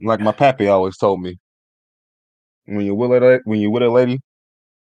Like my pappy always told me, when you with a lady,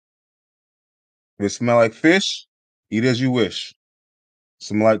 if it smell like fish, eat as you wish.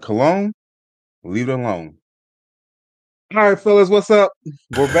 Smell like cologne, leave it alone. All right, fellas, what's up?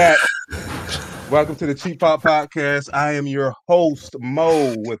 We're back. Welcome to the Cheap Pop Podcast. I am your host,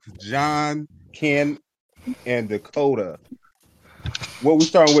 Mo, with John, Ken, and Dakota. What we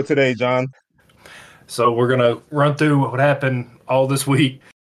starting with today, John? So we're gonna run through what happened all this week.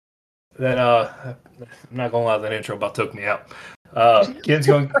 Then I'm not gonna lie, that intro about took me out. Ken's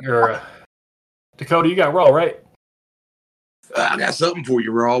going or Dakota, you got Raw, right? I got something for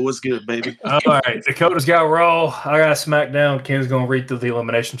you, Raw. What's good, baby? All right, Dakota's got Raw. I got SmackDown. Ken's gonna read through the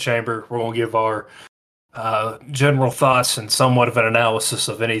Elimination Chamber. We're gonna give our general thoughts and somewhat of an analysis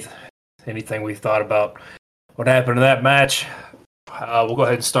of anything we thought about what happened in that match. We'll go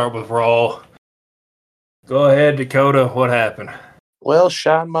ahead and start with Raw. Go ahead, Dakota. What happened? Well,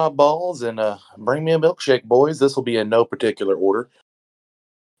 shine my balls and bring me a milkshake, boys. This will be in no particular order.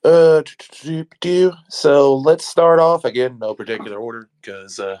 So let's start off again, no particular order,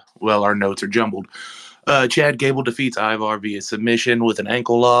 because our notes are jumbled. Chad Gable defeats Ivar via submission with an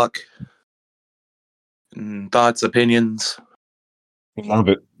ankle lock. Thoughts, opinions? Love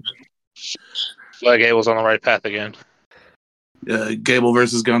it. Like Gable's on the right path again. Gable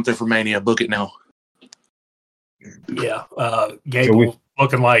versus Gunther for Mania. Book it now. Yeah, Gable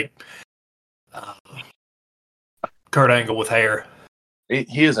looking like Kurt Angle with hair.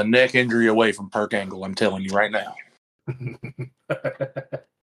 He is a neck injury away from Perk Angle, I'm telling you right now.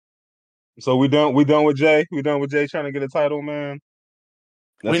 So we done with Jay? We done with Jay trying to get a title, man?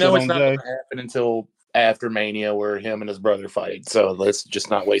 We know it's not going to happen until after Mania where him and his brother fight. So let's just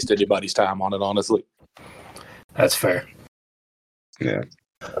not waste anybody's time on it, honestly. That's fair. Yeah.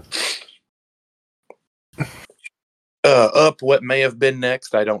 Up what may have been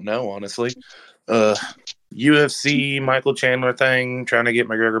next, I don't know, honestly. UFC Michael Chandler thing, trying to get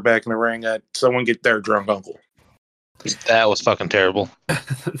McGregor back in the ring. Someone get their drunk uncle. That was fucking terrible.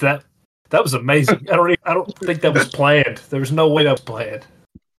 that was amazing. I don't think that was planned. There was no way that was planned.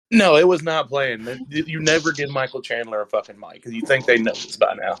 No, it was not planned. You never give Michael Chandler a fucking mic because you think they know this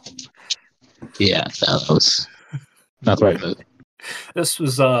by now. Yeah, that was not the right move. This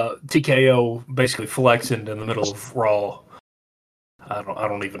was TKO basically flexing in the middle of Raw. I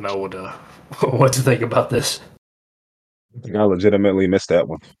don't even know what to think about this. I think I legitimately missed that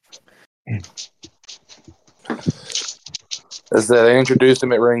one. As they introduced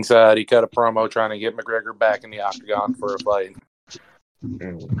him at ringside, he cut a promo trying to get McGregor back in the octagon for a fight.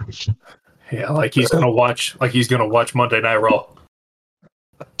 Yeah, like he's gonna watch Monday Night Raw.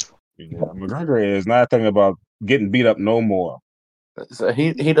 Yeah, McGregor is not thinking about getting beat up no more. So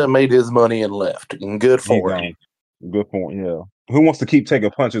he done made his money and left. And good for him. Good for him, yeah. Who wants to keep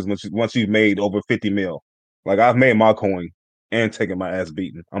taking punches once you've made over 50 mil? Like, I've made my coin and taken my ass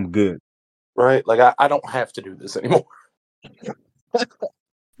beaten. I'm good. Right? Like, I don't have to do this anymore.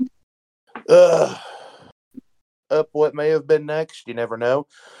 Up what may have been next, you never know.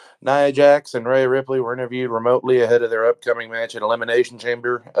 Nia Jax and Rhea Ripley were interviewed remotely ahead of their upcoming match at Elimination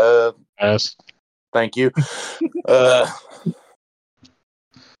Chamber. Yes. Thank you. We'll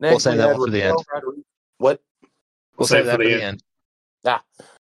save that one for the end. What? We'll save that for the end.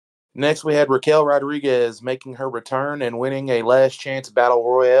 Next, we had Raquel Rodriguez making her return and winning a last chance battle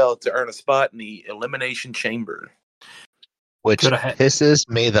royale to earn a spot in the Elimination Chamber. Which pisses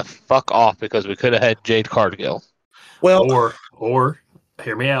me the fuck off because we could have had Jade Cargill. Well, or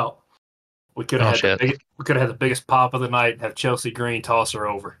hear me out. We could have had the biggest pop of the night and have Chelsea Green toss her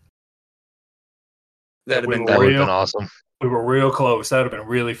over. That would have been awesome. We were real close. That would have been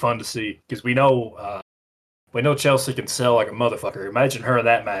really fun to see because we know Chelsea can sell like a motherfucker. Imagine her in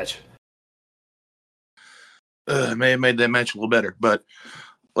that match. May have made that match a little better, but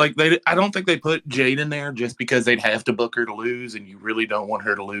I don't think they put Jade in there just because they'd have to book her to lose, and you really don't want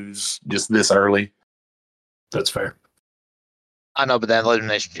her to lose just this early. That's fair. I know, but that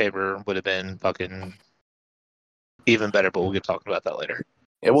Elimination Chamber would have been fucking even better, but we'll get talking about that later.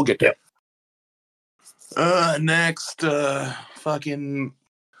 Yeah, we'll get there. Next, fucking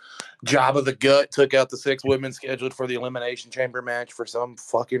Jabba the Gut took out the 6 women scheduled for the Elimination Chamber match for some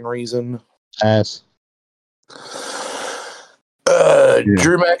fucking reason. Ass. Drew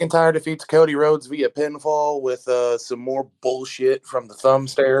McIntyre defeats Cody Rhodes via pinfall with some more bullshit from the thumb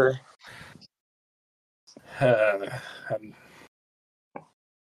stare. Go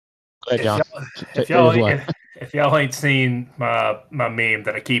ahead, John. If y'all ain't seen my meme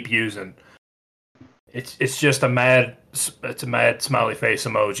that I keep using, it's just a mad smiley face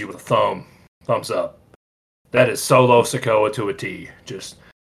emoji with a thumbs up. That is Solo Sikoa to a T. Just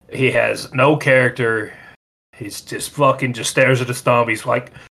He has no character. He's just fucking just stares at his thumb. He's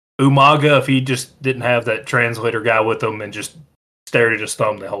like Umaga if he just didn't have that translator guy with him and just stared at his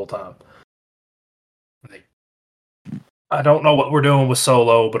thumb the whole time. I don't know what we're doing with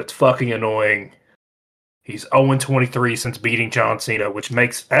Solo, but it's fucking annoying. He's 0-23 since beating John Cena, which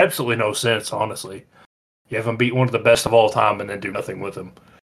makes absolutely no sense, honestly. You have him beat one of the best of all time and then do nothing with him.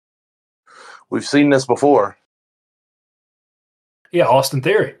 We've seen this before. Yeah, Austin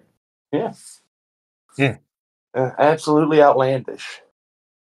Theory. Yes. Yeah. Absolutely outlandish.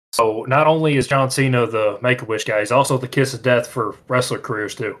 So not only is John Cena the Make-A-Wish guy, he's also the kiss of death for wrestler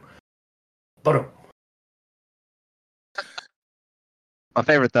careers, too. But My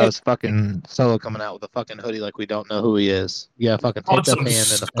favorite though is fucking Solo coming out with a fucking hoodie like we don't know who he is. Yeah, fucking take that hand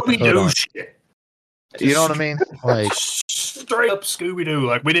and a fucking hood on. Shit. You know what I mean? Like straight up Scooby-Doo,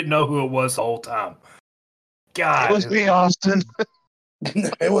 like we didn't know who it was the whole time. God, it was me, Austin.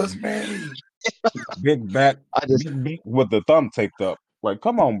 It was me. Big back with the thumb taped up. Like,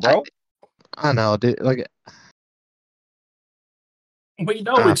 come on, bro. I know, dude. Like, we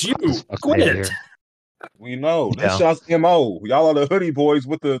know it's you. Quit. We know. That's y'all's MO. Y'all are the hoodie boys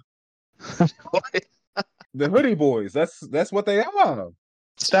with the the hoodie boys. That's what they are.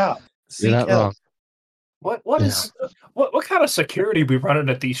 Stop. You're not wrong. What is what kind of security we running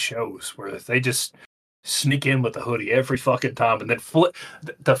at these shows where they just sneak in with the hoodie every fucking time and then flip?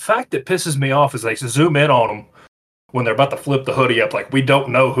 The fact that pisses me off is they zoom in on them when they're about to flip the hoodie up, like we don't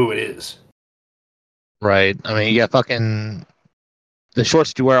know who it is. Right. I mean, you got fucking the shorts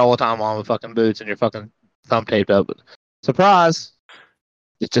that you wear all the time on with fucking boots and your fucking thumb taped up. Surprise!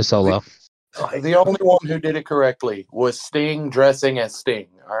 It's just Solo. The only one who did it correctly was Sting dressing as Sting.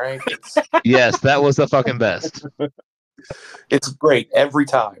 All right. Yes, that was the fucking best. It's great every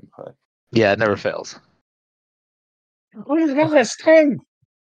time. Yeah, it never fails. What is that Sting?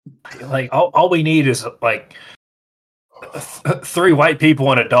 Like all we need is like 3 white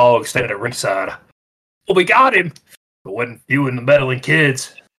people and a dog standing at ringside. Well, we got him. But when you and the meddling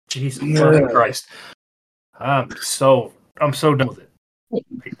kids, Jesus fucking Christ, I'm so done with it.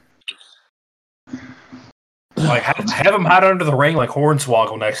 Like have him hide under the ring like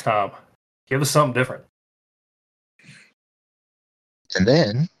Hornswoggle next time. Give us something different. And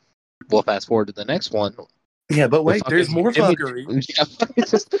then we'll fast forward to the next one. Yeah, but wait, there's more fuckery.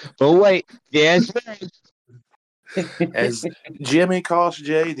 But wait, yes. As Jimmy cost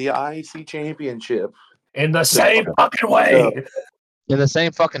Jay the IC championship. In the same fucking way. In the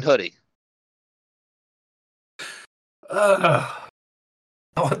same fucking hoodie. I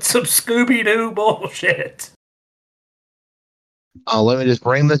want some Scooby-Doo bullshit. Oh, let me just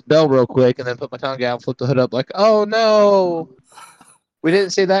ring this bell real quick and then put my tongue out and flip the hood up like, oh no. We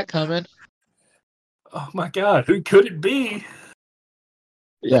didn't see that coming. Oh my god, who could it be?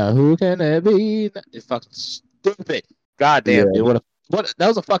 Yeah, who can it be? It's fucking stupid. God damn, dude. What that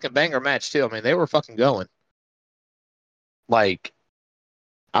was a fucking banger match too. I mean, they were fucking going. Like,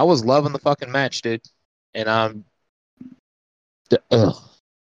 I was loving the fucking match, dude. And the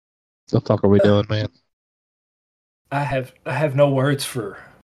fuck are we doing, man? I have no words for,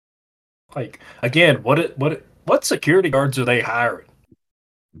 like, again, what security guards are they hiring?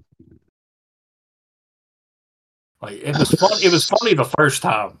 Like, it was fun. It was funny the first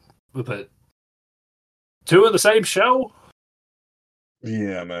time, but 2 in the same show.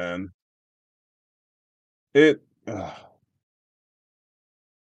 Yeah, man. The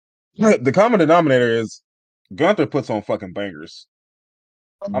common denominator is Gunther puts on fucking bangers.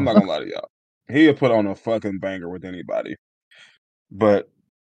 I'm not gonna lie to y'all. He'll put on a fucking banger with anybody. But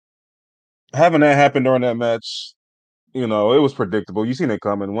having that happen during that match, it was predictable. You seen it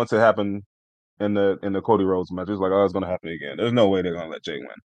coming. Once it happened in the Cody Rhodes match, it was like, oh, it's gonna happen again. There's no way they're gonna let Jay win.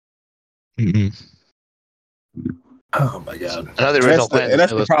 Mm-hmm. Oh my god! I know the original plan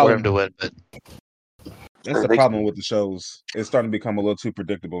was for him to win, but that's the problem with the shows. It's starting to become a little too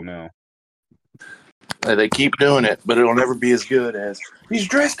predictable now. They keep doing it, but it'll never be as good as he's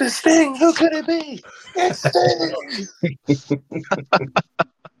dressed as Sting. Who could it be? It's Sting.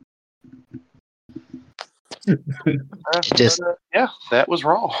 Yeah, that was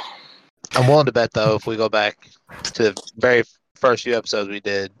Raw. I'm willing to bet though, if we go back to the very first few episodes we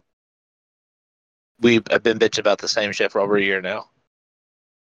did, we have been bitching about the same shit for over a year now.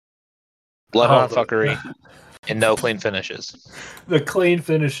 Bloodhound fuckery and no clean finishes. The clean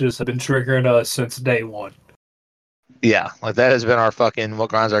finishes have been triggering us since day one. Yeah, like that has been our fucking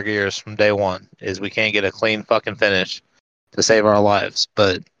what grinds our gears from day one is we can't get a clean fucking finish to save our lives.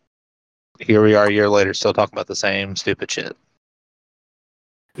 But here we are a year later still talking about the same stupid shit.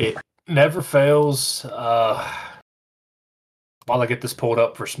 It never fails. Why while I get this pulled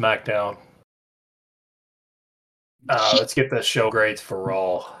up for SmackDown, let's get the show grades for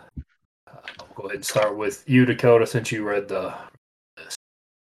Raw. I'll go ahead and start with you, Dakota, since you read the list.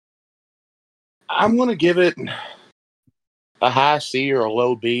 I'm going to give it a high C or a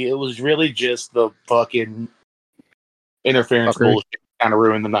low B. It was really just the fucking interference bullshit kind of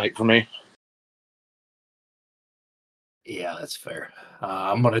ruined the night for me. Yeah, that's fair.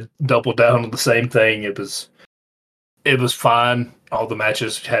 I'm going to double down on the same thing. It was fine. All the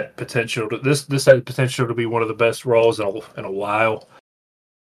matches had potential. This had potential to be one of the best Raws in a while.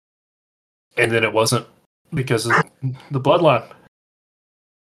 And then it wasn't because of the bloodline.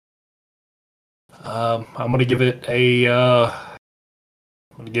 I'm gonna give it a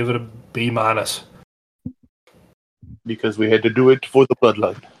B minus. Because we had to do it for the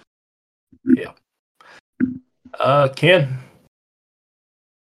bloodline. Yeah. Ken.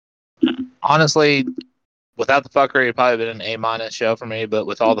 Honestly, without the fuckery, it'd probably been an A minus show for me. But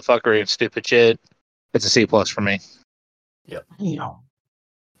with all the fuckery and stupid shit, it's a C plus for me. Yep.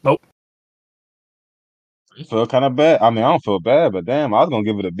 Nope. I feel kind of bad. I mean, I don't feel bad, but damn, I was gonna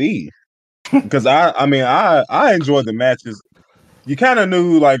give it a B because I enjoyed the matches. You kind of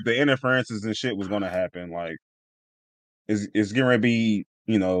knew like the interferences and shit was gonna happen. Like, it's getting ready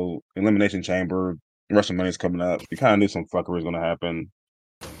to be, Elimination Chamber. WrestleMania's coming up. You kind of knew some fuckery was gonna happen.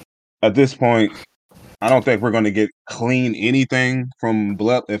 At this point, I don't think we're gonna get clean anything from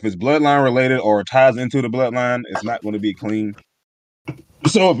blood. If it's bloodline related or ties into the bloodline, it's not going to be clean.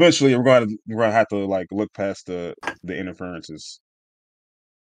 So eventually, we're gonna have to like look past the interferences.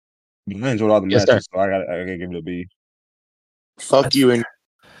 I enjoyed all the matches, so I gotta give it a B. Fuck you and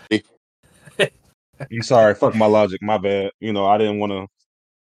I'm sorry, fuck my logic, my bad. I didn't want to.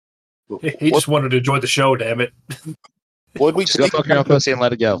 He just wanted to enjoy the show. Damn it! What we just go fuck your own pussy and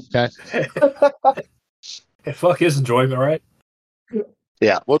let it go, okay? Hey, fuck his enjoyment, right?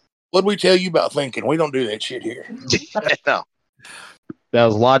 Yeah. What'd we tell you about thinking? We don't do that shit here. No. That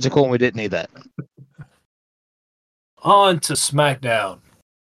was logical, and we didn't need that. On to SmackDown.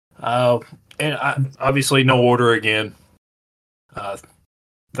 And obviously no order again.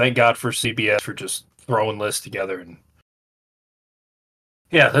 Thank God for CBS for just throwing lists together. And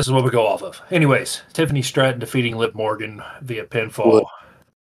yeah, this is what we go off of. Anyways, Tiffany Stratton defeating Liv Morgan via pinfall.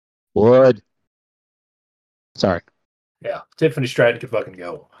 Would. Sorry. Yeah, Tiffany Stratton could fucking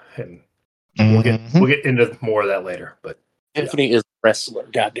go. And we'll get into more of that later. But Tiffany is a wrestler,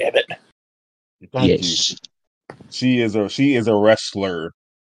 god damn it. Thank you. She is a wrestler.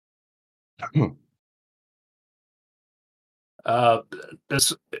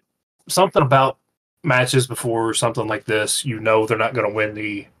 There's something about matches before something like this. They're not going to win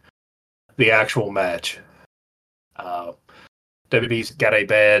the actual match. WWE's got a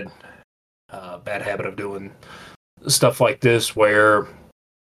bad habit of doing stuff like this where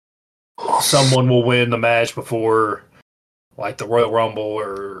someone will win the match before, like the Royal Rumble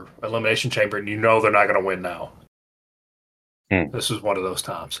or Elimination Chamber, and they're not going to win now. This is one of those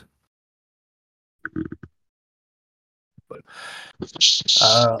times. But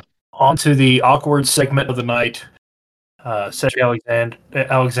on to the awkward segment of the night. Cedric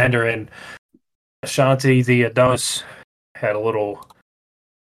Alexander and Ashanti the Adonis had a little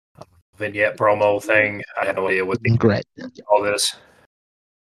vignette promo thing. I had no idea what all this.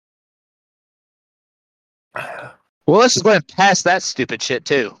 Well, let's just go ahead and pass that stupid shit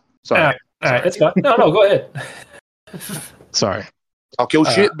too. Sorry. All right, it's fine. No, go ahead. Sorry. Talk your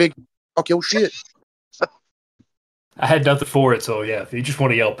shit, big. Talk your shit. I had nothing for it, so yeah, if you just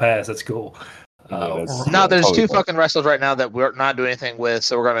want to yell pass, that's cool. No, there's two fucking wrestlers right now that we're not doing anything with,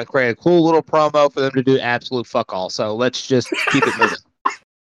 so we're going to create a cool little promo for them to do absolute fuck all. So let's just keep it moving.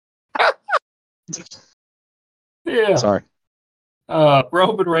 Yeah. Sorry.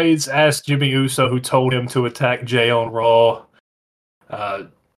 Roman Reigns asked Jimmy Uso, who told him to attack Jay on Raw.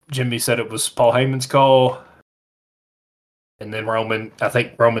 Jimmy said it was Paul Heyman's call. And then I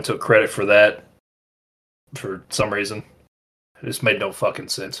think Roman took credit for that for some reason. It just made no fucking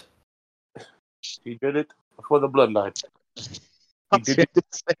sense. He did it for the bloodline. He did it.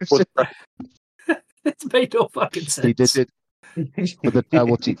 It's made no fucking sense. He did it for the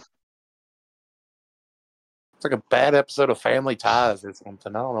double teeth. It's like a bad episode of Family Ties or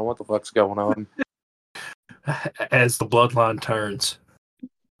something. I don't know what the fuck's going on. As the bloodline turns.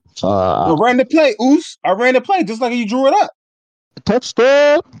 I ran the play, Oos. I ran the play just like you drew it up.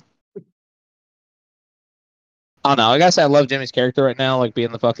 Touchdown. I don't know. I gotta say I love Jimmy's character right now, like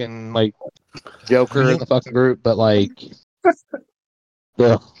being the fucking like Joker in the fucking group, but like,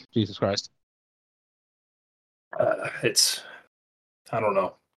 Jesus Christ. It's, I don't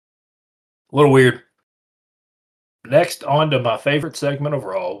know, a little weird. Next, on to my favorite segment of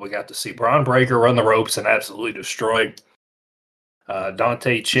Raw. We got to see Braun Breaker run the ropes and absolutely destroy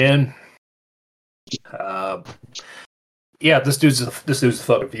Dante Chen. Yeah, this dude's the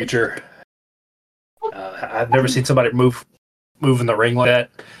fucking future. I've never seen somebody move in the ring like that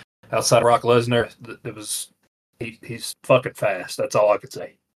outside of Brock Lesnar. It was he's fucking fast. That's all I could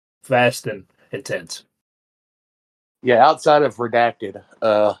say. Fast and intense. Yeah, outside of Redacted,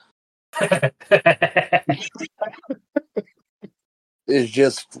 is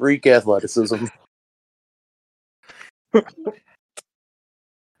just freak athleticism.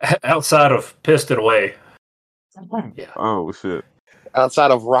 Outside of Pissed It Away. Yeah. Oh shit.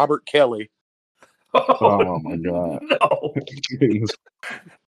 Outside of Robert Kelly. Oh my god. No.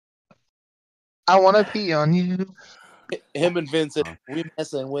 I want to pee on you. Him and Vincent, we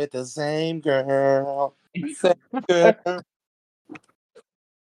messing with the same girl. Same girl.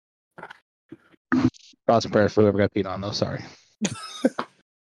 Thoughts and prayers for whoever got peed on, though. Sorry.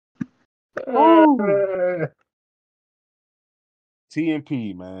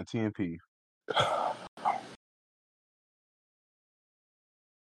 TNP, man. TNP.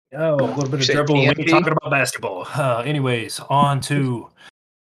 Oh, a little bit of Say dribble when TNP? talking about basketball. Anyways, on to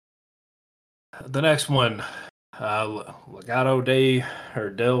the next one. Legado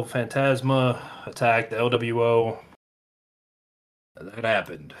del Fantasma attacked the LWO. That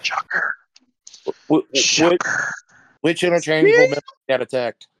happened. Shocker. Which interchangeable member got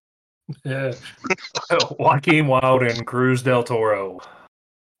attacked? Yeah. Joaquin Wild and Cruz del Toro.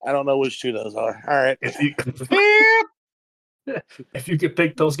 I don't know which two those are. All right. If you could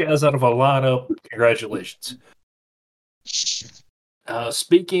pick those guys out of a lineup, congratulations.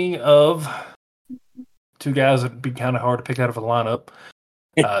 Speaking of two guys that'd be kind of hard to pick out of a lineup,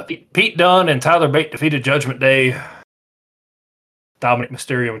 Pete Dunne and Tyler Bate defeated Judgment Day. Dominic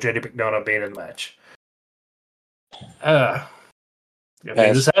Mysterio and JD McDonough being in the match.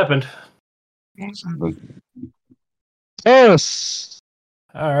 This happened. Yes.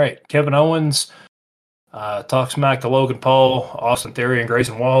 All right. Kevin Owens talks smack to Logan Paul, Austin Theory, and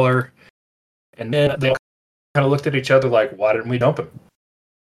Grayson Waller. And then they kind of looked at each other like, why didn't we dump him?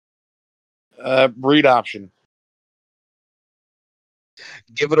 Breed option.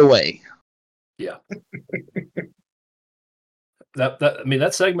 Give it away. Yeah.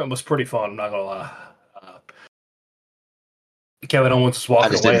 That segment was pretty fun, I'm not going to lie. Kevin Owens was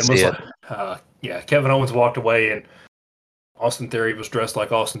walking away and was like, Kevin Owens walked away and Austin Theory was dressed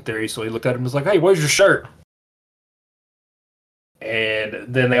like Austin Theory, so he looked at him and was like, hey, where's your shirt? And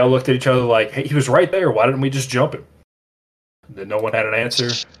then they all looked at each other like, hey, he was right there. Why didn't we just jump him? And then no one had an answer.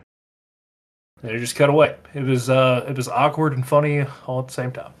 And it just cut away. It was awkward and funny all at the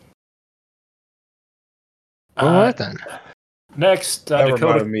same time. All right, then. Next, That Dakota.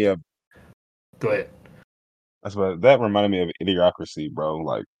 reminded me of. Go ahead. That reminded me of Idiocracy, bro.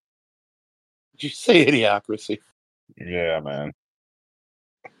 Like, Did you say Idiocracy? yeah, man.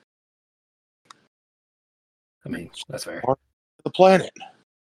 I mean, that's fair. The planet.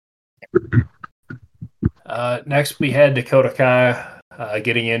 Next, we had Dakota Kai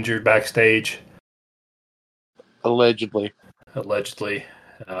getting injured backstage. Allegedly.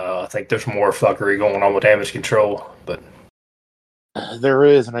 I think there's more fuckery going on with Damage Control, but There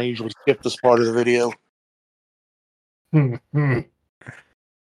is, and I usually skip this part of the video.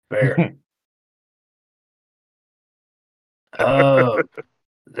 fair.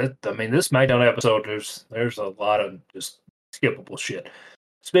 This SmackDown episode, there's a lot of just skippable shit.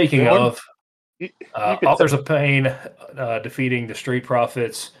 Speaking of, Authors of Pain defeating the Street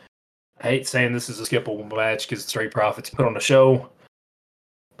Profits. I hate saying this is a skippable match because the Street Profits put on the show,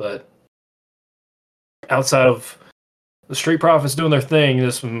 but outside of the Street Profits doing their thing,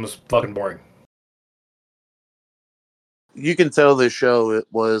 this one was fucking boring. You can tell this show it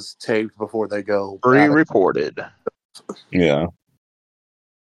was taped before they go. Pre-recorded. Yeah.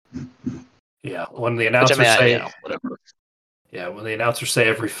 Yeah, when the announcers whatever. Yeah, when the announcers say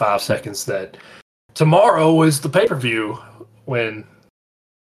every 5 seconds that tomorrow is the pay-per-view, when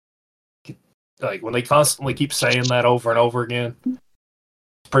they constantly keep saying that over and over again,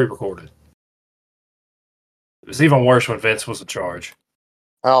 it's pre-recorded. It was even worse when Vince was in charge.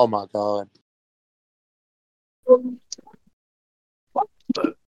 Oh my god.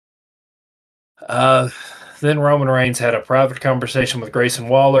 Then Roman Reigns had a private conversation with Grayson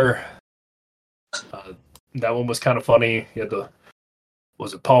Waller. That one was kind of funny. He had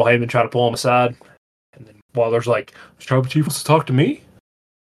was it Paul Heyman trying to pull him aside? And then Waller's like, Tribal Chief wants to talk to me?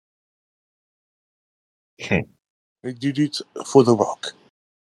 I did it for The Rock.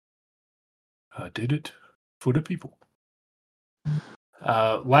 I did it for the people.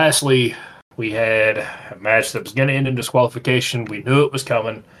 Lastly, we had a match that was going to end in disqualification. We knew it was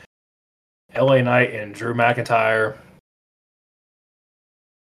coming. LA Knight and Drew McIntyre.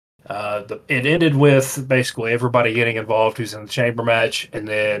 It ended with basically everybody getting involved who's in the chamber match, and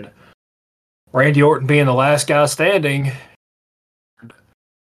then Randy Orton being the last guy standing.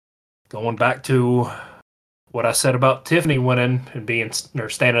 Going back to what I said about Tiffany winning and being or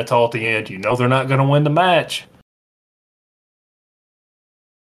standing tall at the end, you know they're not going to win the match.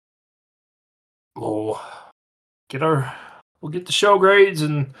 We'll get the show grades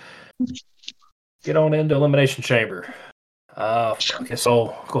and get on into Elimination Chamber. I guess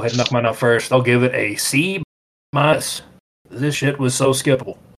I'll go ahead and knock mine out first. I'll give it a C-. This shit was so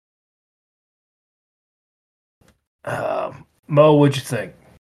skippable. Mo, what'd you think?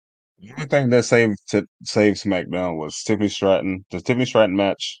 The only thing that saved SmackDown was the Tiffany Stratton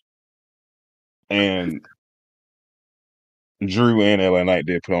match, and Drew and LA Knight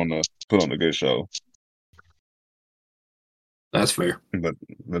did put on a good show. That's fair. But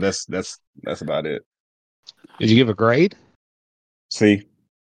that's about it. Did you give a grade? See,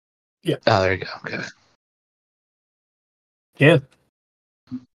 yeah. Oh, there you go. Okay. Yeah.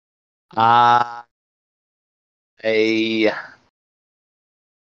 I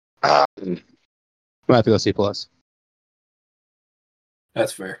might have to go C+.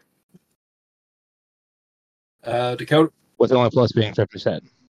 That's fair. Dakota? With the only plus being 50%.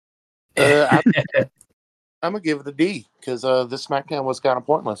 I'm gonna give it a D because this SmackDown was kind of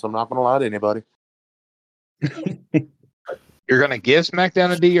pointless. I'm not gonna lie to anybody. You're gonna give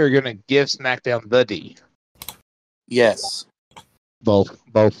SmackDown a D, or you're gonna give SmackDown the D? Yes, Both.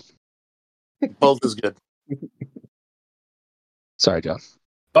 both is good. Sorry, John.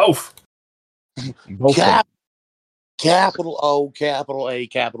 Both. both Capital O, capital A,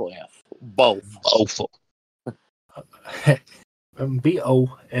 capital F. Both. Both.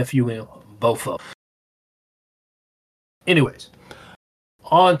 BOFUM. Both of them. Anyways,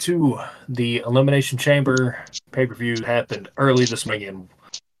 on to the Elimination Chamber pay-per-view. Happened early this morning.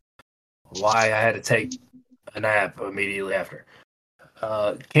 Why I had to take a nap immediately after.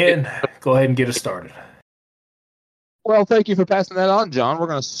 Ken, go ahead and get us started. Well, thank you for passing that on, John. We're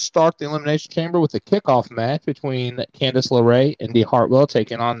going to start the Elimination Chamber with a kickoff match between Candice LeRae and Indy Hartwell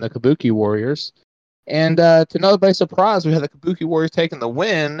taking on the Kabuki Warriors. And to nobody's surprise, we had the Kabuki Warriors taking the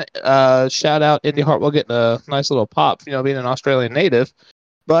win. Shout out Indy Hartwell getting a nice little pop, being an Australian native.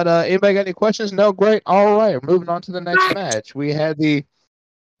 But anybody got any questions? No? Great. All right. We're moving on to the next match. We had the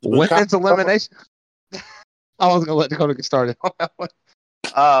women's elimination. I was going to let Dakota get started on that one.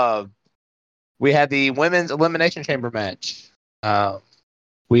 We had the women's elimination chamber match.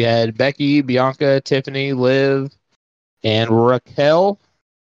 We had Becky, Bianca, Tiffany, Liv, and Raquel.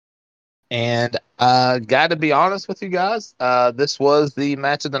 And got to be honest with you guys, this was the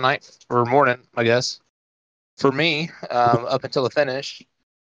match of the night or morning, I guess, for me, up until the finish.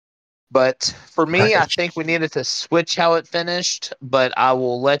 But for me, I think we needed to switch how it finished. But I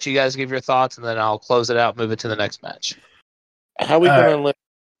will let you guys give your thoughts, and then I'll close it out, move it to the next match. How are we going to eliminate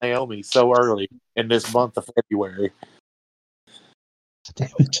Naomi so early in this month of February? Damn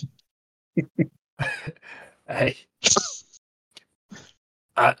it. Hey.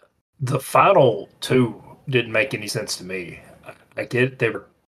 The final two didn't make any sense to me. I get it, they were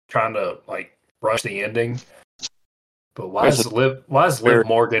trying to rush the ending, but why is Liv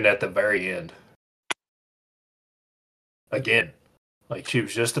Morgan at the very end? Again, she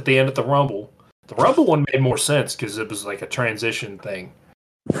was just at the end of the Rumble. The Rumble one made more sense because it was like a transition thing.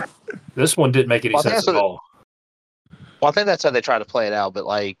 This one didn't make any sense at all. Well, I think that's how they try to play it out, but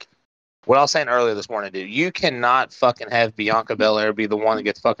what I was saying earlier this morning, dude, you cannot fucking have Bianca Belair be the one that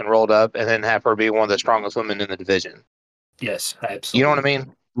gets fucking rolled up and then have her be one of the strongest women in the division. Yes, absolutely. You know what I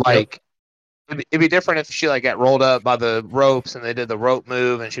mean? It'd be different if she got rolled up by the ropes and they did the rope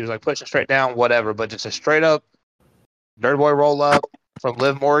move and she was pushing straight down, whatever. But just a straight up Dirty Boy roll up from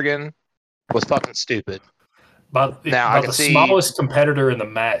Liv Morgan was fucking stupid. Now I can see smallest competitor in the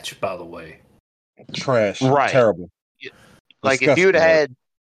match, by the way. Trash, right? Terrible.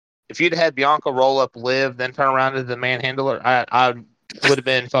 If you'd had Bianca roll up Liv, then turn around to the manhandler, I would have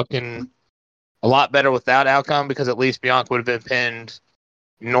been fucking a lot better with that outcome because at least Bianca would have been pinned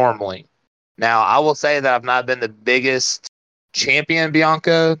normally. Now, I will say that I've not been the biggest champion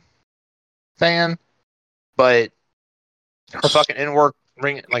Bianca fan, but her fucking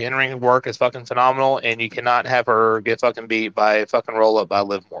in-ring work is fucking phenomenal, and you cannot have her get fucking beat by a fucking roll up by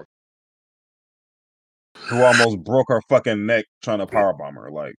Liv Morgan. Who almost broke her fucking neck trying to powerbomb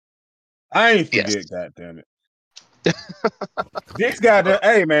her. I ain't forget, Yes. goddamn it. These goddamn,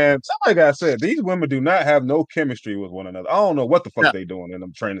 hey man, somebody got said these women do not have no chemistry with one another. I don't know what the fuck they doing in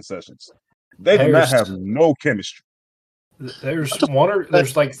them training sessions. They do not have no chemistry. There's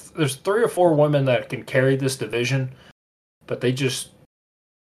there's 3 or 4 women that can carry this division, but they just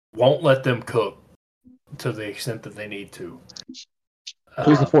won't let them cook to the extent that they need to.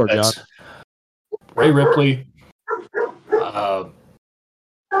 Who's the 4, John? Rhea Ripley,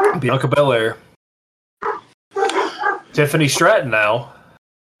 Bianca Belair, Tiffany Stratton now.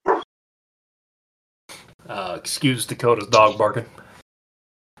 Excuse Dakota's dog barking.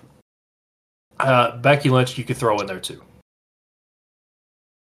 Becky Lynch, you could throw in there too.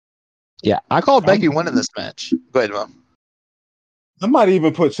 Yeah, I called Becky winning this match. Go ahead, Mo. I might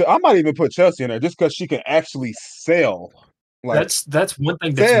even put Chelsea in there just because she can actually sell. Like, that's one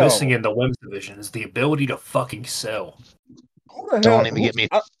thing that's missing in the women's division is the ability to fucking sell. Don't even get me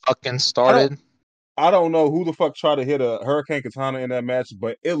fucking started. I don't know who the fuck tried to hit a Hurricane Katana in that match,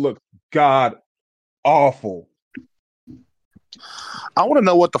 but it looked god awful. I want to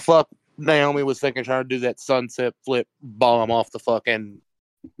know what the fuck Naomi was thinking trying to do that sunset flip bomb off the fucking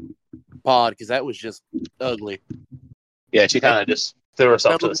pod, because that was just ugly. Yeah, she kind of just threw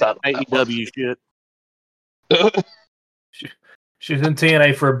herself to the side. AEW shit. She was in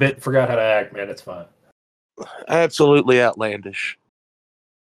TNA for a bit, forgot how to act, man. It's fine. Absolutely outlandish.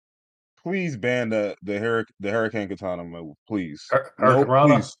 Please ban the Hurricane Katana move, please.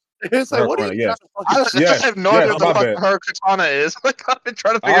 Please. It's like, what are you I have no idea what the fuck her katana is. Like, I've been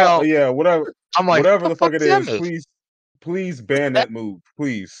trying to figure out. Yeah, whatever. I'm like, whatever the fuck it is, please ban that move,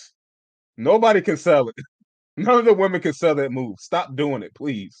 please. Nobody can sell it. None of the women can sell that move. Stop doing it,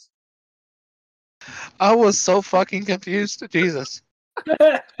 please. I was so fucking confused. Jesus.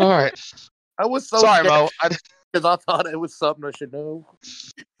 All right. I was so sorry, Mo. Because I thought it was something I should know.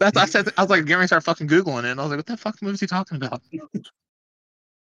 I was like, Gary started fucking Googling it, and I was like, what the fuck movie is he talking about?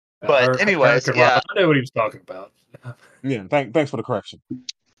 But anyways, yeah. I know what he was talking about. Yeah, thanks for the correction.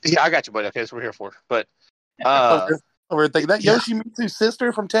 Yeah, I got you, buddy. Okay, that's what we're here for. But we're thinking that Yoshimitsu's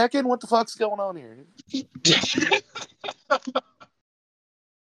sister from Tekken. What the fuck's going on here?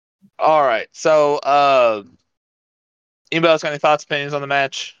 All right. So, anybody else got any thoughts, opinions on the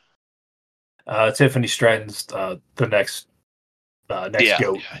match? Tiffany Stratton's the next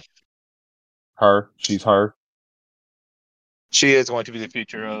goat. She's her. She is going to be the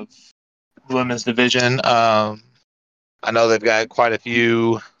future of the women's division. I know they've got quite a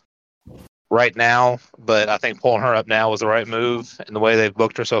few right now, but I think pulling her up now was the right move, and the way they've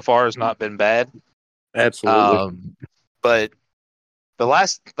booked her so far has not been bad. Absolutely. But the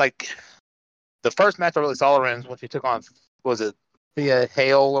first match I really saw her in when she took on, was it Thea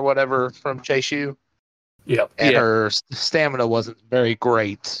Hale or whatever from Chase U? Yep. And her stamina wasn't very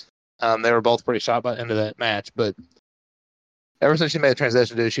great. They were both pretty shot by the end of that match, but ever since she made the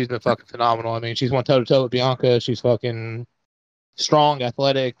transition, dude, she's been fucking phenomenal. I mean, she's won toe-to-toe with Bianca. She's fucking strong,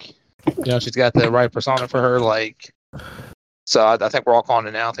 athletic. You know, she's got the right persona for her. Like, so I think we're all calling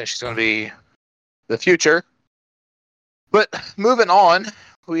it now. I think she's going to be the future. But moving on,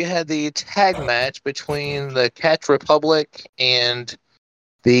 we had the tag match between the Catch Republic and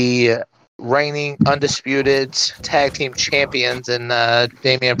the reigning undisputed tag team champions in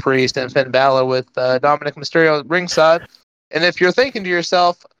Damian Priest and Finn Balor with Dominic Mysterio ringside. And if you're thinking to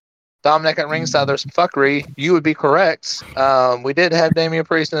yourself, Dominic at ringside, there's some fuckery, you would be correct. We did have Damian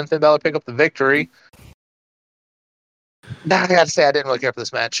Priest and Finn Balor pick up the victory. Now, I gotta say, I didn't really care for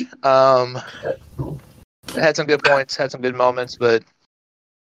this match. It had some good points, had some good moments, but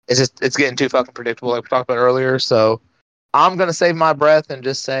it's getting too fucking predictable, like we talked about earlier. So I'm gonna save my breath and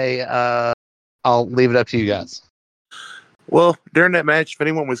just say I'll leave it up to you guys. Well, during that match, if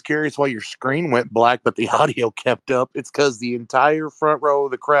anyone was curious why your screen went black but the audio kept up, it's because the entire front row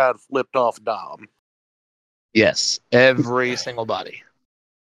of the crowd flipped off Dom. Yes, every single body.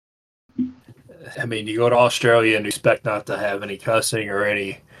 I mean, you go to Australia and expect not to have any cussing or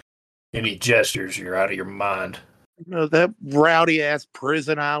any gestures. You're out of your mind. You know, that rowdy ass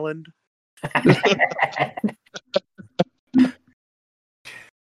prison island.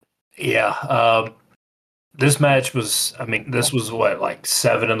 Yeah. This match was, this was like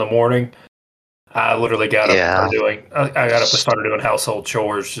 7 a.m. I literally got up and started doing household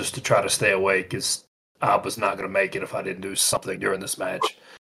chores just to try to stay awake because I was not going to make it if I didn't do something during this match.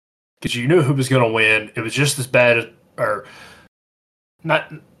 Because you knew who was going to win. It was just as bad, or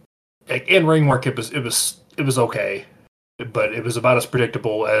not. Like, in ring work, it was okay, but it was about as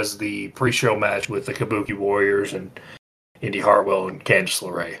predictable as the pre-show match with the Kabuki Warriors and Indy Hartwell and Candice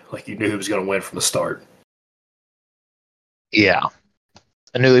LeRae. Like, you knew who was going to win from the start. Yeah,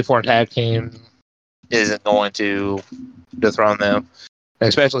 a newly formed tag team isn't going to dethrone them,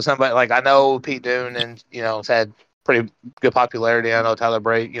 especially somebody like, I know Pete Dunne, and has had pretty good popularity. I know Tyler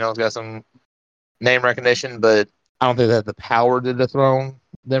Bate, has got some name recognition, but I don't think they have the power to dethrone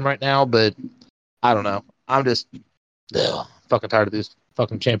them right now. But I don't know. I'm just fucking tired of these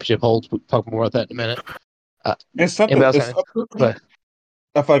fucking championship holds. We'll talk more about that in a minute. It's something. Anybody else It's,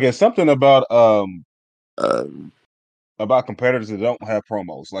 I feel like it's something about competitors that don't have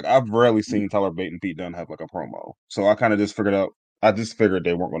promos. Like I've rarely seen Tyler Bate and Pete Dunne have like a promo. So I kind of just figured out. I just figured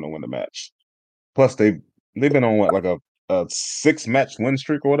they weren't going to win the match. Plus they've been on what like a 6-match win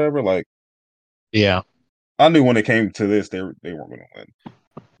streak or whatever. Like yeah, I knew when it came to this they weren't going to win.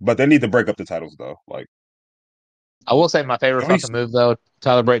 But they need to break up the titles though. Like I will say my favorite fucking move though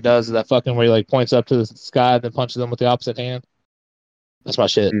Tyler Bate does is that fucking where he like points up to the sky and then punches them with the opposite hand. That's my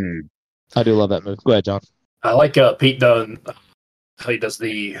shit. I do love that move. Go ahead, John. I like Pete Dunne. He does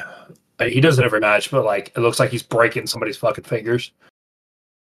he does it every match, but like it looks like he's breaking somebody's fucking fingers.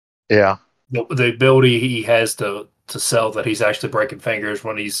 Yeah, the ability he has to sell that he's actually breaking fingers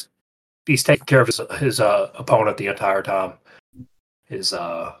when he's taking care of his opponent the entire time is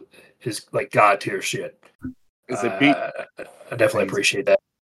like god tier shit. I definitely appreciate that.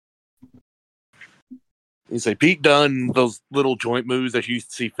 You say Pete Dunne, those little joint moves that you used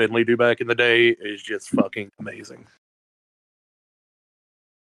to see Finley do back in the day is just fucking amazing.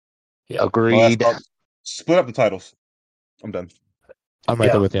 Yeah. Agreed. Split up the titles. I'm done. I'm right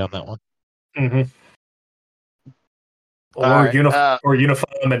there with you on that one. Mm-hmm. Or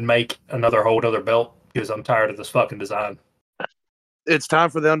unify them and make another whole other belt because I'm tired of this fucking design. It's time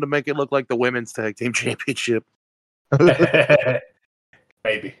for them to make it look like the women's tag team championship.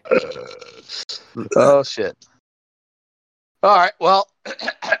 Maybe. Oh shit. All right. Well,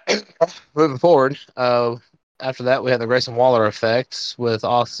 moving forward. After that, we had the Grayson Waller effect with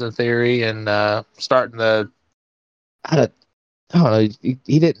Austin Theory and starting the. I don't know.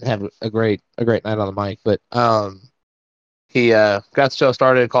 He didn't have a great night on the mic, but he got the show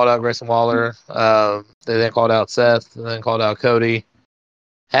started. Called out Grayson Waller. They then called out Seth, and then called out Cody.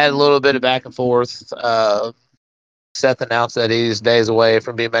 Had a little bit of back and forth. Seth announced that he's days away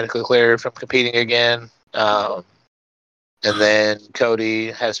from being medically cleared from competing again. And then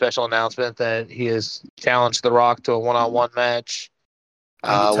Cody had a special announcement that he has challenged The Rock to a one-on-one match.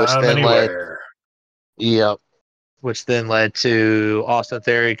 Which then led to Austin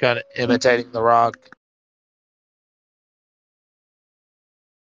Theory kind of imitating The Rock.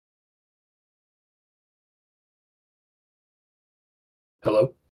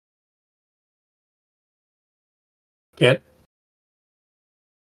 Hello? Kent?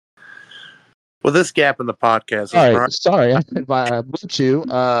 Well, this gap in the podcast. Sorry, I boot you.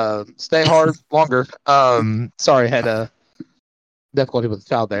 Stay hard longer. Sorry, had a difficulty with the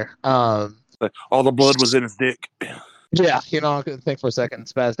child there. All the blood was in his dick. Yeah, I couldn't think for a second.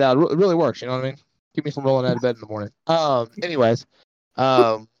 Spazzed out. It really works. You know what I mean? Keep me from rolling out of bed in the morning. Anyways,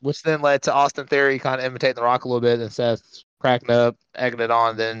 which then led to Austin Theory kind of imitating The Rock a little bit, and Seth cracking up, egging it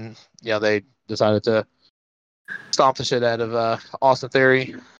on. Then they decided to stomp the shit out of Austin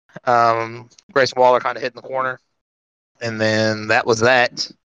Theory. Grayson Waller kind of hit in the corner, and then that was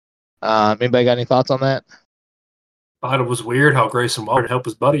that. Anybody got any thoughts on that? I thought it was weird how Grayson Waller helped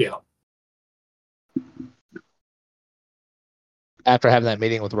his buddy out. After having that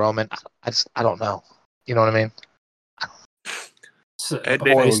meeting with Roman, I don't know. You know what I mean?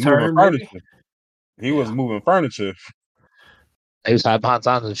 He was moving furniture. He was hiding behind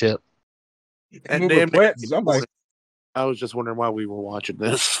signs and shit. And damn, I'm like, I was just wondering why we were watching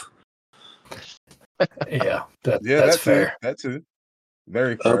this. Yeah, that's fair. That's it.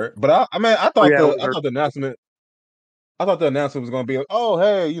 Very fair. But I thought the announcement. I thought the announcement was going to be like, oh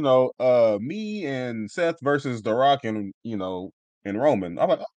hey, me and Seth versus The Rock and and Roman. I'm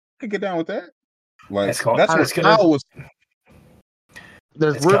like, I could get down with that. Like that's what I was.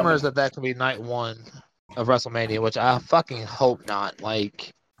 There's rumors that could be night 1 of WrestleMania, which I fucking hope not.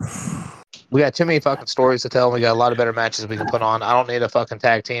 Like, we got too many fucking stories to tell. We got a lot of better matches we can put on. I don't need a fucking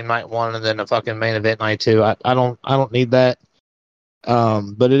tag team night 1 and then a fucking main event night 2. I don't need that.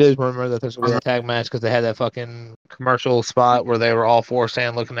 But it is rumored that there's gonna be a tag match because they had that fucking commercial spot where they were all 4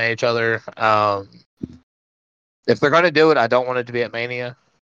 standing looking at each other. If they're gonna do it, I don't want it to be at Mania.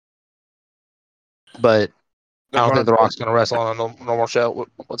 But I don't think The Rock's gonna wrestle on a normal show.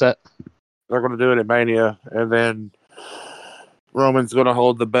 What's that? They're gonna do it at Mania, and then Roman's gonna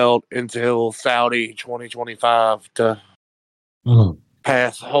hold the belt until Saudi 2025 to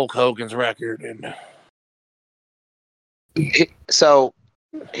pass Hulk Hogan's record. And so,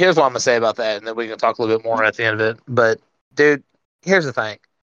 here's what I'm gonna say about that, and then we can talk a little bit more at the end of it. But, dude, here's the thing: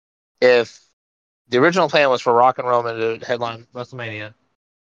 if the original plan was for Rock and Roman to headline WrestleMania,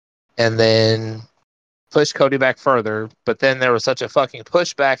 and then push Cody back further, but then there was such a fucking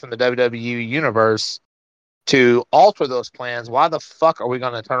pushback from the WWE universe to alter those plans. Why the fuck are we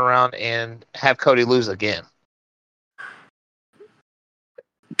going to turn around and have Cody lose again?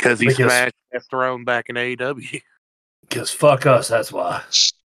 Because he smashed F Throne back in AEW. Because fuck us, that's why.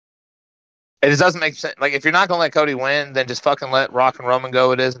 It just doesn't make sense. Like, if you're not going to let Cody win, then just fucking let Rock and Roman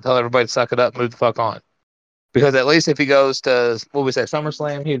go. It is, and tell everybody to suck it up, move the fuck on. Because at least if he goes to, what we say,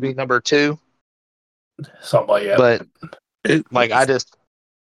 SummerSlam, he'd be number 2. Something like that. But, like,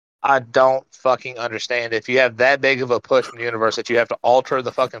 I don't fucking understand. If you have that big of a push from the universe that you have to alter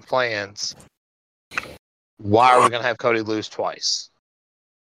the fucking plans, why are we going to have Cody lose twice?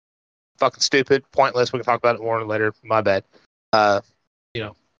 Fucking stupid, pointless. We can talk about it more later. My bad. It's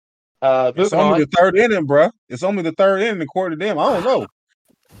only the third inning, bro. It's only the third inning according to them. I don't know.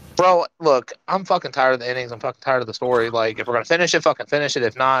 Bro, look, I'm fucking tired of the innings. I'm fucking tired of the story. Like, if we're going to finish it, fucking finish it.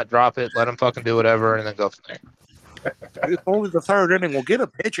 If not, drop it. Let them fucking do whatever and then go from there. It's only the third inning. We'll get a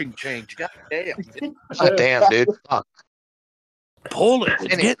pitching change. God damn. God damn, dude. Fuck. Pull it.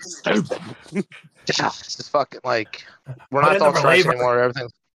 It's getting stupid. It's just fucking like, we're not throwing strikes anymore.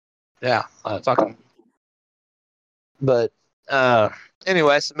 Everything's, fucking. But,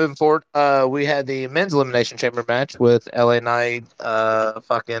 anyways, moving forward, we had the men's elimination chamber match with LA Knight,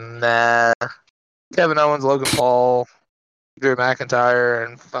 Kevin Owens, Logan Paul, Drew McIntyre,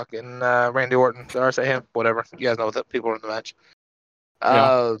 and fucking Randy Orton. Did I say him? Whatever. You guys know what the people were in the match.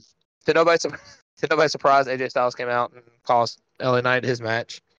 To nobody's surprise, AJ Styles came out and cost LA Knight his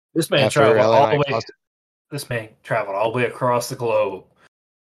match. This man traveled all the way across the globe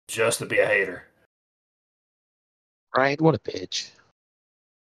just to be a hater. Right? What a bitch.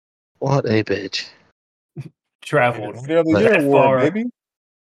 What a bitch. Traveled that far, baby.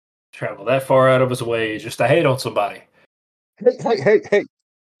 Traveled that far out of his way just to hate on somebody. Hey.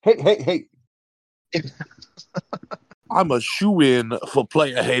 I'm a shoe-in for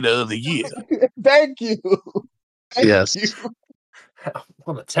Player Hater of the Year. Thank you. Yes. I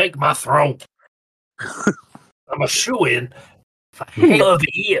want to take my throne. I'm a shoe-in for Hater of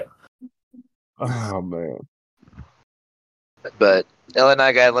the Year. Oh, man. But LA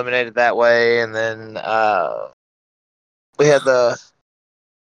Knight got eliminated that way, and then we had the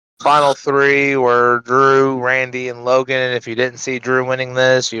final 3 were Drew, Randy, and Logan. And if you didn't see Drew winning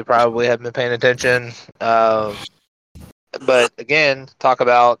this, you probably haven't been paying attention. But again, talk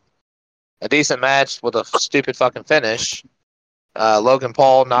about a decent match with a stupid fucking finish. Logan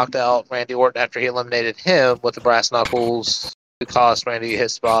Paul knocked out Randy Orton after he eliminated him with the brass knuckles. It cost Randy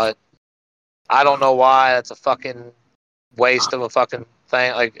his spot. I don't know why. That's a fucking waste of a fucking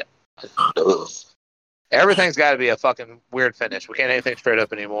thing. Like, everything's got to be a fucking weird finish. We can't have anything straight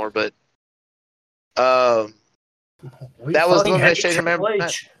up anymore. But that was elimination. Remember?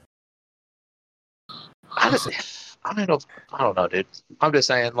 I don't know, dude. I'm just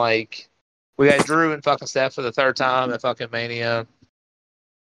saying, like, we got Drew and fucking Steph for the 3rd time at fucking Mania.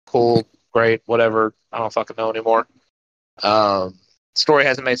 Cool, great, whatever. I don't fucking know anymore. Story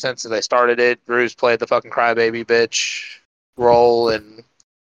hasn't made sense since they started it. Drew's played the fucking crybaby bitch role, and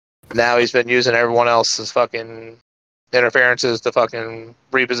now he's been using everyone else's fucking interferences to fucking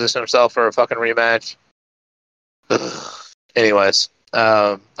reposition himself for a fucking rematch. Anyways,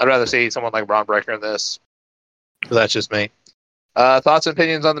 I'd rather see someone like Braun Breaker in this. But that's just me. Thoughts and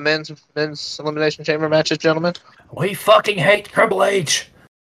opinions on the men's elimination chamber matches, gentlemen? We fucking hate Triple H.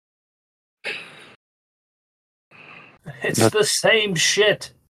 It's the same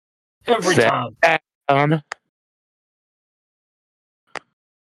shit every time.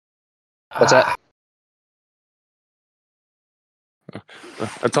 What's that?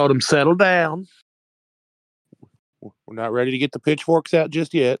 I told him, settle down. We're not ready to get the pitchforks out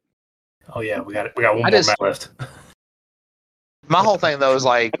just yet. Oh yeah, we got one more match left. My whole thing though is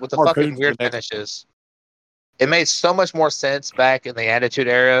like with the fucking weird finishes. It made so much more sense back in the Attitude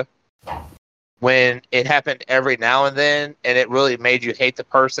Era when it happened every now and then, and it really made you hate the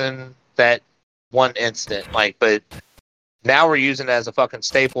person that one instant. Like, but now we're using it as a fucking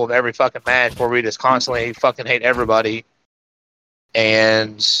staple of every fucking match where we just constantly fucking hate everybody,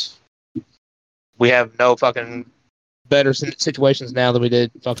 and we have no fucking better situations now than we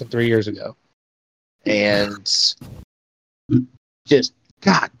did fucking 3 years ago. And just,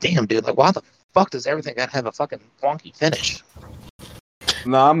 god damn, dude, like, why the fuck does everything gotta have a fucking wonky finish?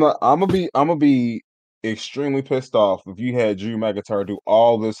 No, I'm gonna be extremely pissed off if you had Drew McIntyre do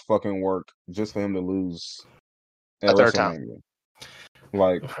all this fucking work just for him to lose at a third time.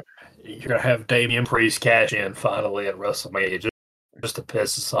 Like, you're gonna have Damian Priest cash in finally at WrestleMania just to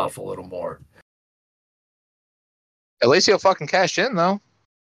piss us off a little more. At least he'll fucking cash in though.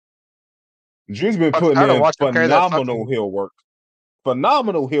 Drew's been Fuck, putting I don't in watch him carry that phenomenal fucking- heel work.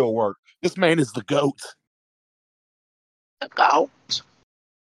 Phenomenal heel work. This man is the GOAT. Go.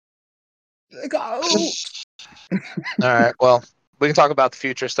 Go. All right. Well, we can talk about the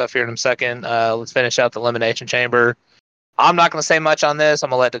future stuff here in a second. Let's finish out the Elimination Chamber. I'm not going to say much on this. I'm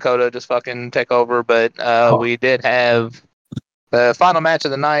going to let Dakota just fucking take over. But we did have the final match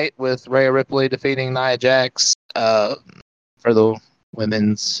of the night with Rhea Ripley defeating Nia Jax for the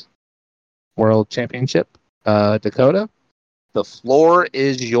Women's World Championship. Dakota, the floor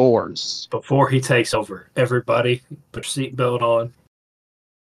is yours. Before he takes over, everybody put your seatbelt on.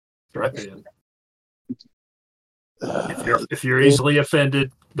 Right then. If you're easily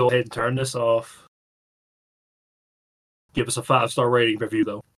offended, go ahead and turn this off. Give us a 5-star rating review,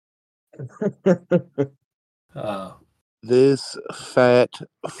 though. This fat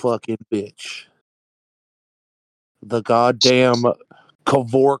fucking bitch. The goddamn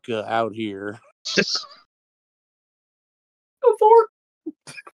Kavorka out here.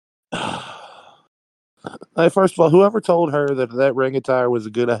 Hey, first of all, whoever told her that ring attire was a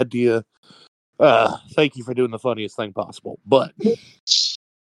good idea, thank you for doing the funniest thing possible. But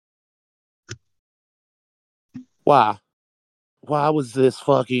why was this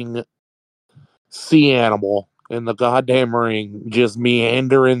fucking sea animal in the goddamn ring just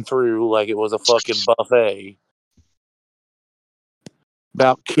meandering through like it was a fucking buffet?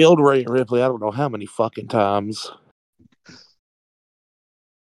 About killed Rhea Ripley I don't know how many fucking times.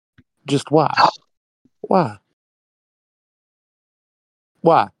 Just why? Why?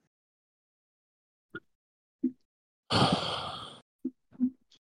 Why?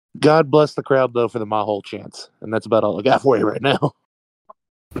 God bless the crowd, though, for the My Whole chance. And that's about all I got for you right now.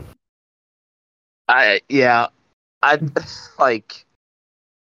 I like,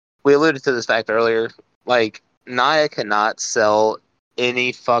 we alluded to this fact earlier. Like, Nia cannot sell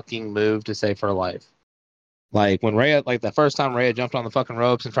any fucking move to save her life. Like, when Rhea, like, the first time Rhea jumped on the fucking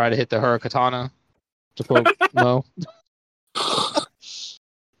ropes and tried to hit her Katana, to quote Mo.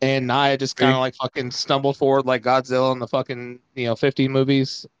 And Nia just kind of like fucking stumbled forward like Godzilla in the fucking 50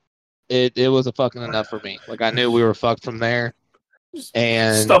 movies. It was a fucking enough for me. Like, I knew we were fucked from there.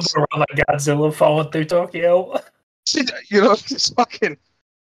 And Stumbling around like Godzilla falling through Tokyo. Just fucking,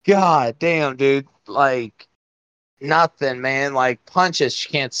 god damn, dude. Like, nothing, man. Like, punches she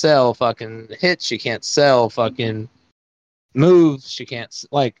can't sell, fucking hits she can't sell, fucking moves she can't,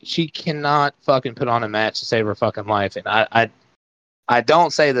 like, she cannot fucking put on a match to save her fucking life. And I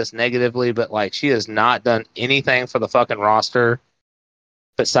don't say this negatively, but like, she has not done anything for the fucking roster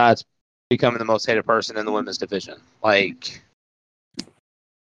besides becoming the most hated person in the women's division. Like,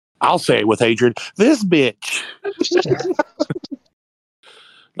 I'll say it with hatred. This bitch.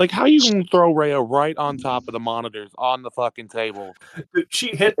 Like, how you gonna throw Rhea right on top of the monitors on the fucking table? She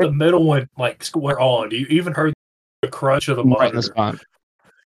hit the middle one like square on. You even heard the crunch of the right in the monitor. spot.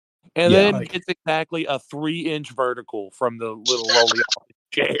 And Yeah, then like- it's exactly a 3-inch vertical from the little lolly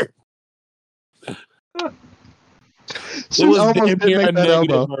chair. She It was almost damn did near make a that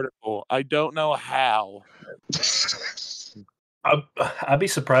negative elbow. vertical. I don't know how. I'd be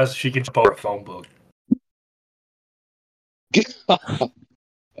surprised if she can jump over a phone book.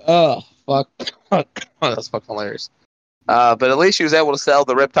 Oh, fuck. That's fucking hilarious. But at least she was able to sell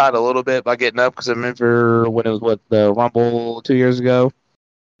the Riptide a little bit by getting up, because I remember when it was the Rumble 2 years ago,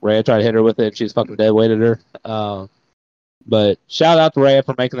 Rhea tried to hit her with it and she's fucking dead weighted her. But shout out to Rhea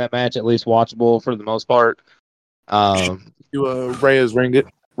for making that match at least watchable for the most part. Do Rhea's ring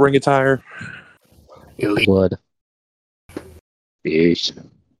attire. Would. Yeesh.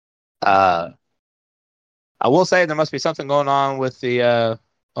 I will say there must be something going on with the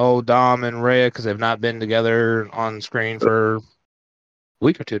old Dom and Rhea, because they've not been together on screen for a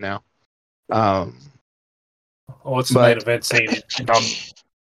week or two now. Oh, it's the main event scene. Dom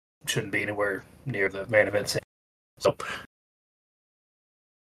shouldn't be anywhere near the main event scene. So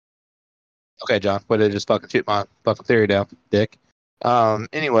Okay, John, way to just fucking shoot my fucking theory down, dick.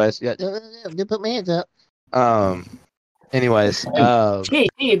 Anyways, yeah, put my hands up. Anyways, hey,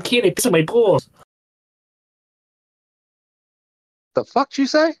 Kenny, pissing my balls. the fuck you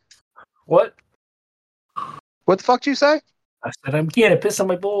say? What? What the fuck you say? I said I'm Kenny, pissing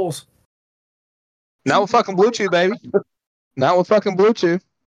my balls. Not with fucking Blue Chew, baby. Not with fucking Blue Chew.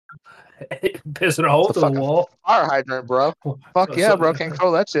 Pissing a hole It's a through the fucking wall. fire hydrant, bro. Fuck yeah, bro. Can't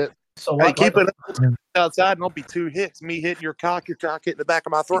control that shit. So Hey, why, keep it outside and don't be 2 hits. Me hitting your cock hitting the back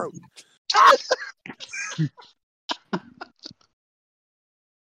of my throat.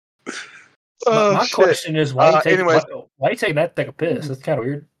 My Shit. question is, why you anyways. why you taking that thick of piss? That's kind of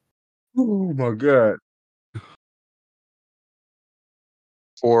weird. Oh my god.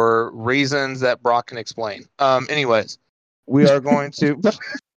 for reasons that Brock can explain. Anyways, we are going to.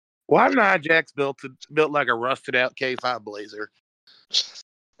 Why Nijack's built like a rusted out K5 Blazer?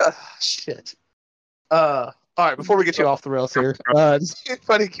 Shit. All right, before we get you off the rails here, does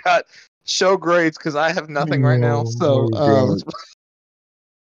anybody got show grades? Because I have nothing right now. So,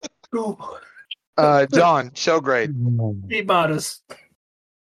 John, show grade. B minus.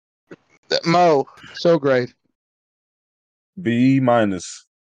 Mo, show grade. B minus.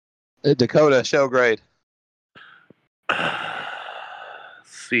 Dakota, show grade.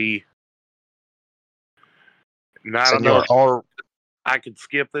 C. Now, I don't know. I could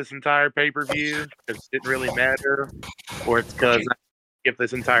skip this entire pay-per-view because it didn't really matter, or it's because I skip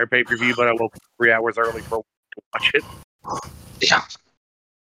this entire pay-per-view, but I woke up 3 hours early to watch it. Yeah.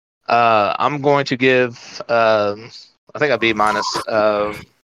 I'm going to give, I think a B minus.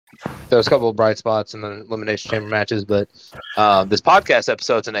 There's a couple of bright spots in the Elimination Chamber matches, but this podcast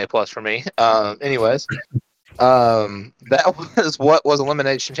episode's an A plus for me. Anyways, that was what was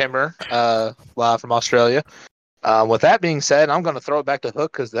Elimination Chamber live from Australia. With that being said, I'm going to throw it back to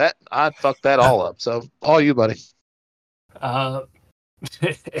Hook because I fucked that all up. So, all you, buddy.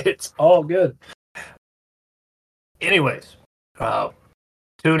 It's all good. Anyways,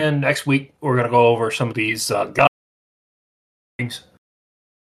 tune in next week. We're going to go over some of these things.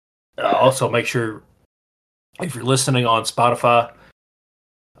 Also, make sure if you're listening on Spotify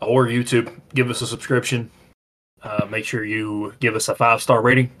or YouTube, give us a subscription. Make sure you give us a 5-star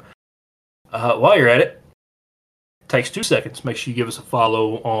rating. While you're at it, takes 2 seconds. Make sure you give us a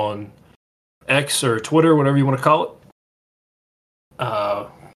follow on X or Twitter, whatever you want to call it.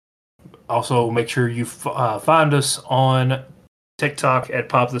 Also, make sure you find us on TikTok at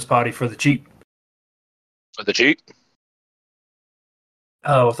Pop This Potty for the cheap. For the cheap.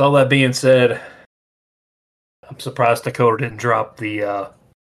 With all that being said, I'm surprised Dakota didn't drop the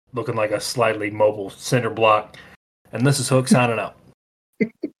looking like a slightly mobile center block. And this is Hook signing out. This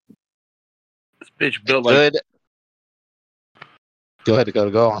bitch built Good. Go ahead,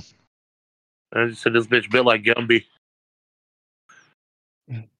 Dakota. Go on. I just said this bitch built like Gumby.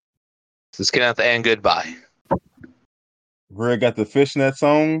 Let's get out the end. Goodbye. Greg got the fishnets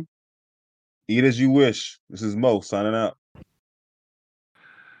on. Eat as you wish. This is Mo signing out.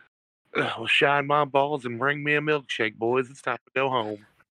 Well, shine my balls and bring me a milkshake, boys. It's time to go home.